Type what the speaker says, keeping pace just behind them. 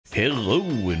Hello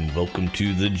and welcome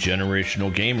to the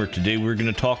Generational Gamer. Today we're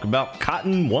going to talk about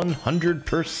Cotton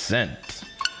 100%.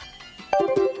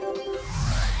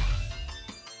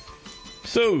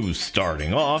 So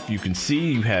starting off, you can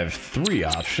see you have three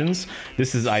options.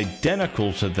 This is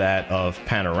identical to that of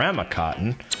Panorama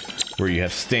Cotton, where you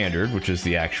have Standard, which is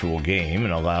the actual game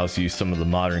and allows you some of the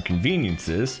modern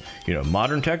conveniences,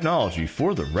 modern technology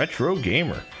for the retro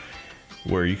gamer,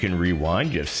 where you can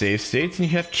rewind, you have save states, and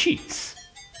you have cheats.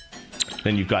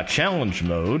 Then you've got Challenge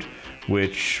Mode,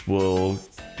 which will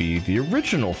be the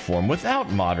original form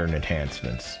without modern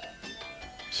enhancements.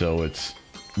 So it's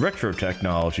retro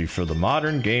technology for the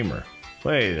modern gamer.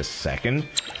 Wait a second.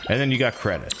 And then you got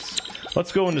credits.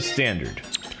 Let's go into Standard.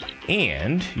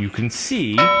 And you can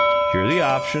see, here are the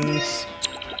options.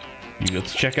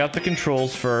 Let's check out the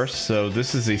controls first. So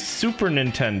this is a Super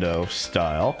Nintendo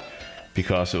style,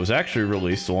 because it was actually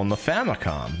released on the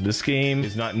Famicom. This game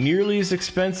is not nearly as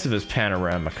expensive as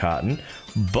Panorama Cotton,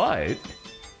 but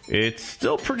it's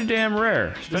still pretty damn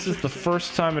rare. This is the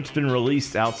first time it's been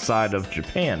released outside of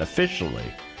Japan officially,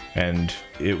 and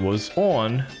it was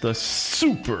on the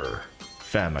Super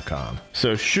Famicom.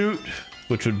 So Shoot,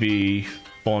 which would be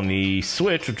on the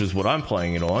Switch, which is what I'm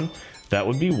playing it on, that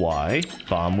would be Y,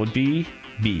 Bomb would be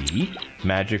B,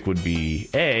 Magic would be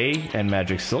A, and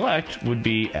Magic Select would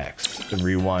be X. And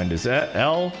Rewind is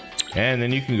L, and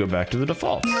then you can go back to the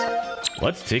defaults.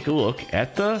 Let's take a look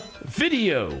at the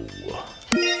video.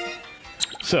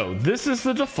 So this is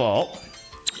the default.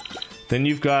 Then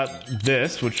you've got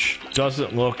this, which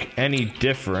doesn't look any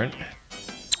different.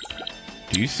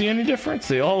 Do you see any difference?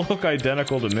 They all look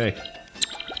identical to me.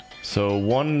 So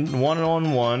one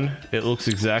on one, it looks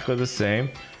exactly the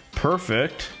same.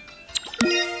 Perfect.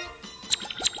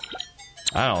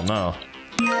 I don't know.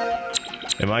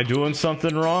 Am I doing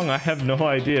something wrong? I have no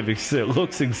idea, because it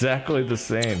looks exactly the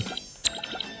same.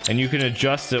 And you can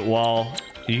adjust it while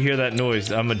you hear that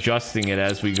noise. I'm adjusting it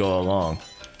as we go along.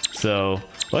 So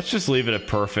let's just leave it at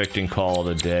perfect and call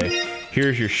it a day.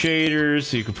 Here's your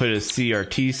shaders. You can put it as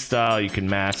CRT style. You can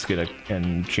mask it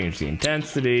and change the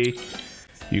intensity.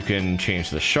 You can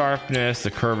change the sharpness,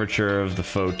 the curvature of the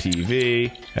faux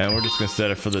TV. And we're just gonna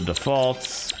set it for the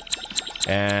defaults.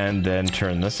 And then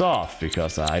turn this off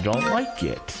because I don't like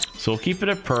it. So we'll keep it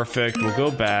at perfect. We'll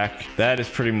go back. That is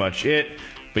pretty much it.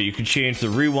 But you can change the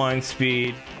rewind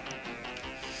speed.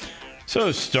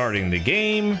 So starting the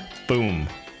game, boom.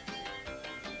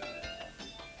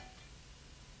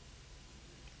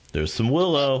 There's some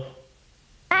Willow.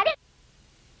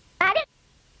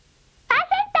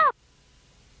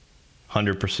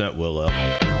 100% Willow.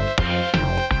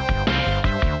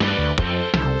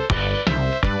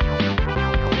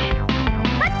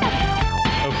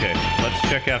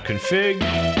 Check out config.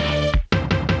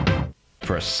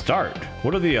 Press start.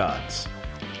 What are the odds?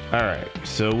 Alright,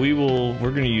 so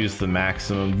we're gonna use the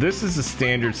maximum. This is a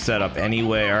standard setup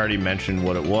anyway. I already mentioned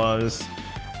what it was.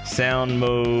 Sound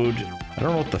mode. I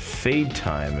don't know what the fade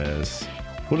time is.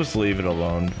 We'll just leave it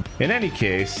alone. In any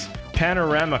case,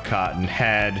 Panorama Cotton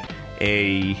had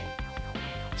a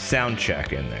sound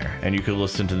check in there, and you could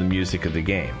listen to the music of the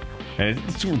game. And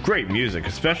it's great music,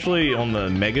 especially on the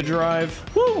Mega Drive.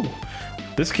 Woo!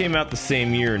 This came out the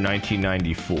same year,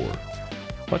 1994.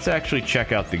 Let's actually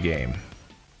check out the game.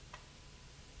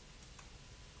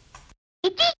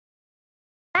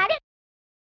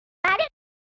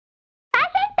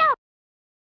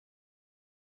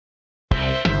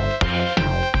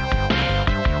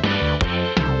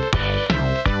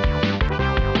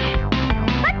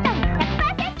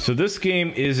 So this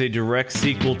game is a direct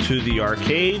sequel to the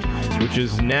arcade, which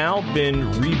has now been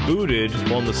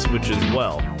rebooted on the Switch as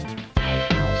well.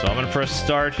 So I'm gonna press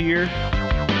start here.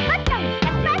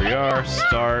 There we are,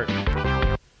 start.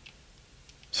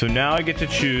 So now I get to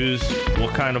choose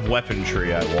what kind of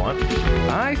weaponry I want.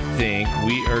 I think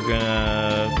we are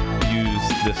gonna use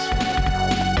this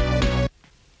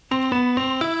one.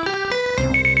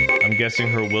 I'm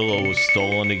guessing her Willow was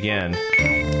stolen again.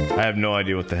 I have no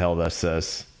idea what the hell that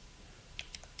says.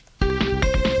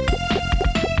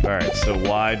 Alright, so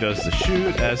Y does the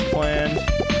shoot as planned.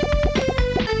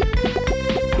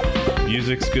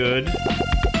 Music's good.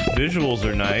 Visuals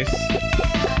are nice.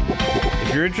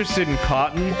 If you're interested in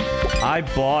Cotton, I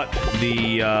bought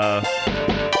the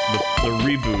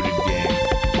rebooted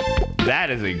game. That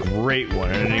is a great one,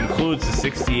 and it includes the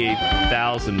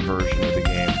 68,000 version of the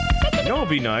game. You know what would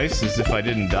be nice is if I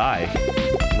didn't die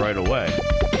right away.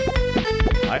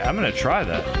 I'm gonna try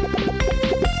that.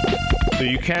 So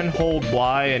you can hold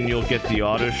Y and you'll get the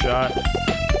auto shot.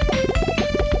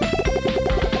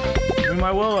 Give me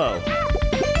my Willow.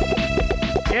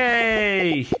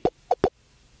 Yay!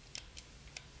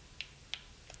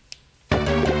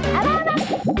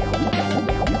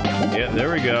 Yeah,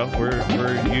 there we go. We're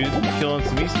killing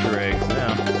some Easter eggs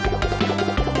now.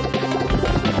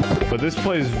 But this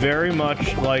plays very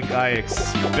much like I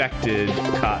expected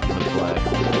Cotton to play.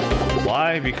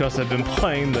 Why? Because I've been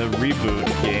playing the reboot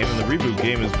game, and the reboot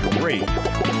game is great.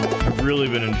 I've really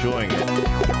been enjoying it.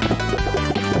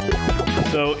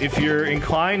 So if you're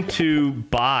inclined to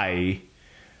buy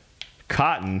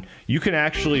Cotton, you can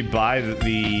actually buy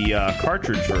the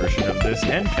cartridge version of this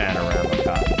and Panorama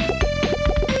Cotton.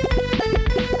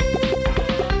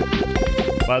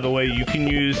 By the way, you can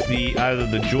use either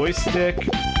the joystick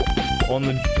on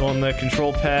the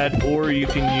control pad, or you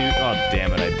can use... Oh,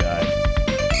 damn it, I died.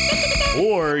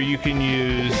 Or you can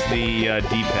use the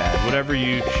D-pad, whatever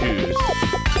you choose.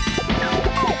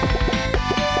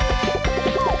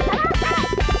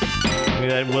 Look at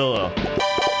that Willow.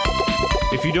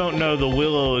 If you don't know, the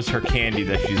Willow is her candy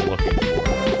that she's looking for.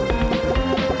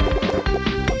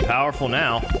 I'm powerful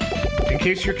now. In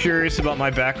case you're curious about my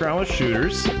background with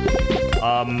shooters,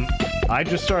 I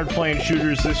just started playing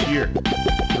shooters this year.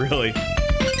 Really.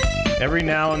 Every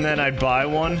now and then I'd buy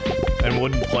one and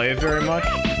wouldn't play it very much,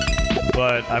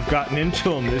 but I've gotten into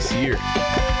them this year.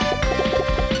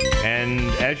 And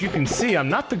as you can see, I'm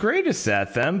not the greatest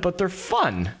at them, but they're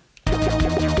fun. What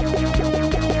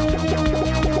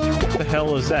the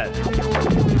hell is that?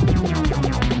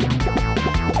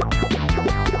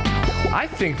 I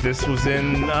think this was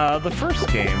in the first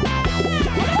game.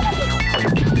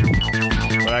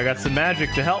 But I got some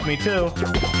magic to help me too.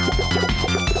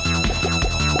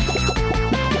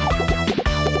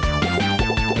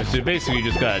 So basically you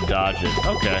just gotta dodge it.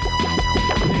 Okay. I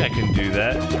think I can do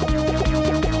that.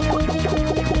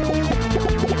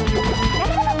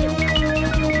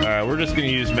 Alright, we're just gonna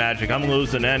use magic. I'm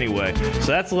losing anyway. So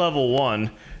that's level 1.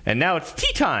 And now it's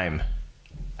tea time!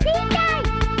 Tea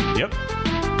time! Yep.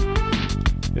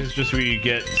 This is just where you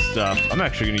get stuff. I'm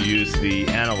actually gonna use the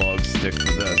analog stick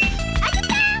for this.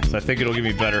 So I think it'll give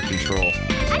me better control.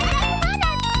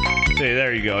 Hey,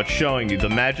 there you go. It's showing you the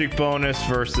magic bonus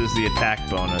versus the attack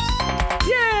bonus.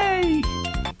 Yay!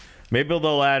 Maybe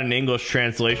they'll add an English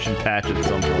translation patch at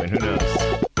some point. Who knows?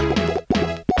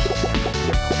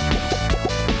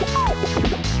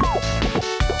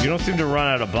 You don't seem to run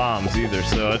out of bombs either,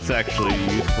 so it's actually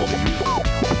useful to use them.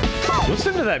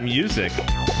 Listen to that music.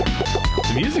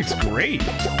 The music's great.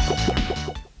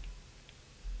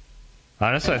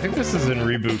 Honestly, I think this is in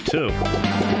Reboot too.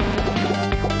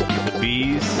 The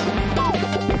bees.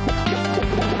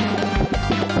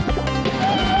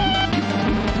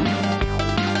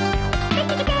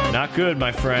 Not good,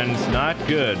 my friends. Not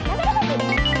good. I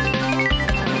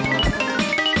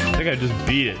think I just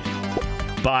beat it.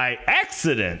 By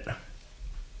accident!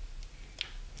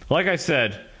 Like I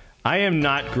said, I am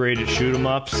not great at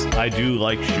shoot-em-ups. I do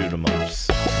like shoot-em-ups.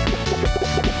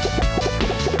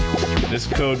 This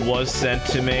code was sent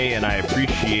to me, and I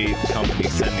appreciate the company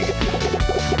sending it to me.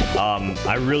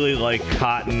 I really like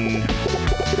Cotton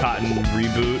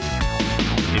Reboot.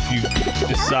 If you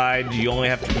decide you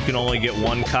can only get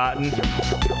one Cotton,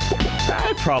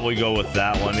 I'd probably go with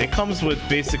that one. It comes with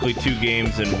basically 2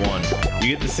 games in one. You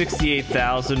get the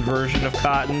 68,000 version of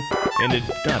Cotton, in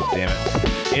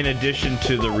addition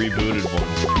to the rebooted one.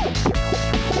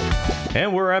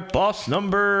 And we're at boss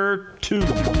number 2.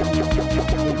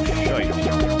 Oh, shite.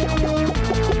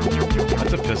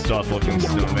 That's a pissed off looking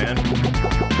snowman.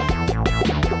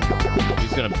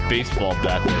 He's gonna baseball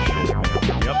bat this shit.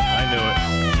 Yep, I knew it.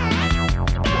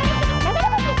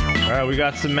 Alright, we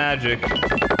got some magic.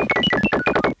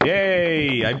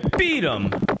 Yay! I beat him!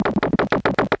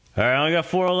 Alright, I only got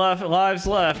 4 lives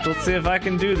left. Let's see if I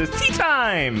can do this. Tea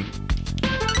time!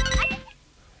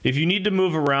 If you need to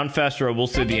move around faster, I will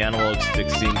say the analog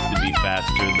stick seems to be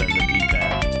faster than the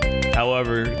D-pad.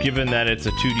 However, given that it's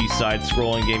a 2D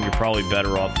side-scrolling game, you're probably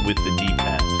better off with the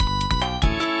D-pad.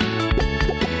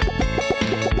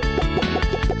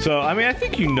 So, I mean, I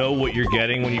think you know what you're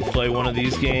getting when you play one of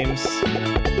these games.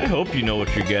 I hope you know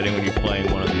what you're getting when you're playing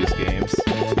one of these games.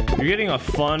 You're getting a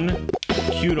fun,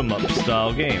 shoot-em-up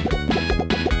style game.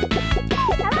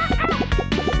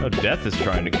 Oh, Death is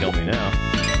trying to kill me now.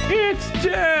 It's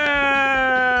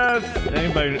Death!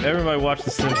 Everybody watch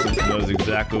The Simpsons knows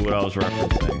exactly what I was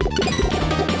referencing.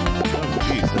 Oh,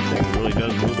 jeez, that thing really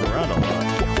does move around a lot.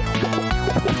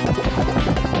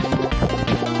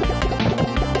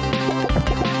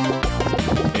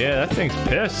 Yeah, that thing's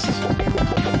pissed.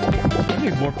 I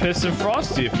think more pissed than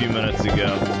Frosty a few minutes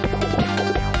ago.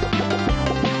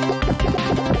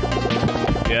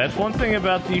 Yeah, that's one thing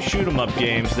about these shoot-em-up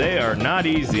games. They are not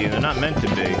easy, and they're not meant to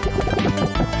be.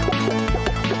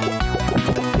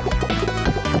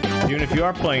 Even if you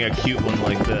are playing a cute one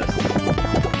like this.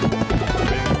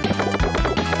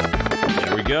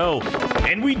 go.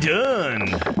 And we done.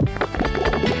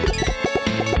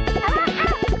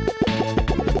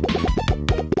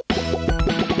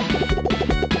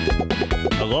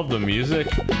 I love the music.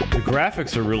 The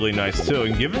graphics are really nice too.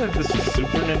 And given that this is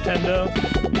Super Nintendo,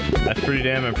 that's pretty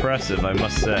damn impressive, I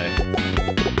must say.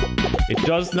 It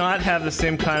does not have the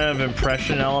same kind of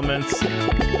impression elements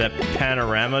that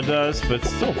Panorama does, but it's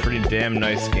still a pretty damn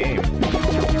nice game.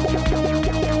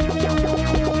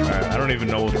 Alright, I don't even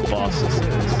know what the boss this is.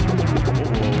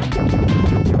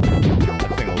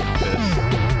 That thing looks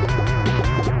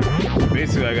pissed.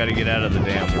 Basically, I gotta get out of the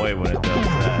damn way when it does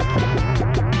that.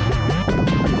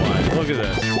 Fine, look at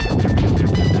this.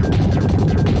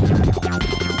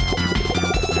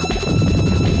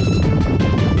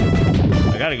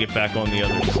 I gotta get back on the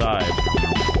other side.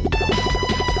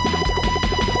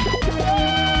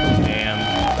 Damn.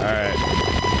 Alright.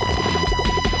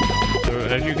 So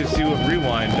as you can see what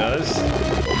rewind does.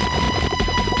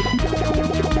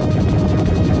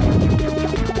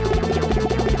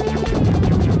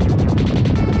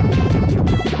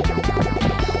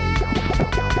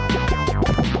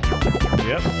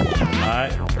 Yep.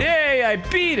 Yay, I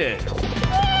beat it!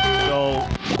 So,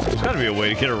 there's gotta be a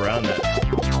way to get around that.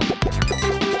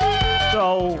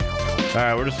 So,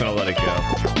 alright, we're just gonna let it go.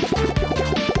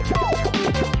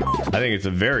 I think it's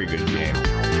a very good game.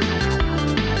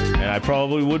 And I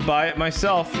probably would buy it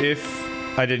myself if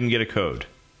I didn't get a code.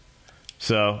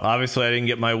 So, obviously I didn't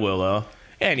get my Willow.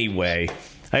 Anyway,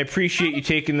 I appreciate you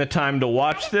taking the time to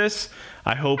watch this.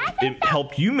 I hope it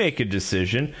helped you make a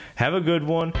decision. Have a good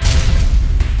one.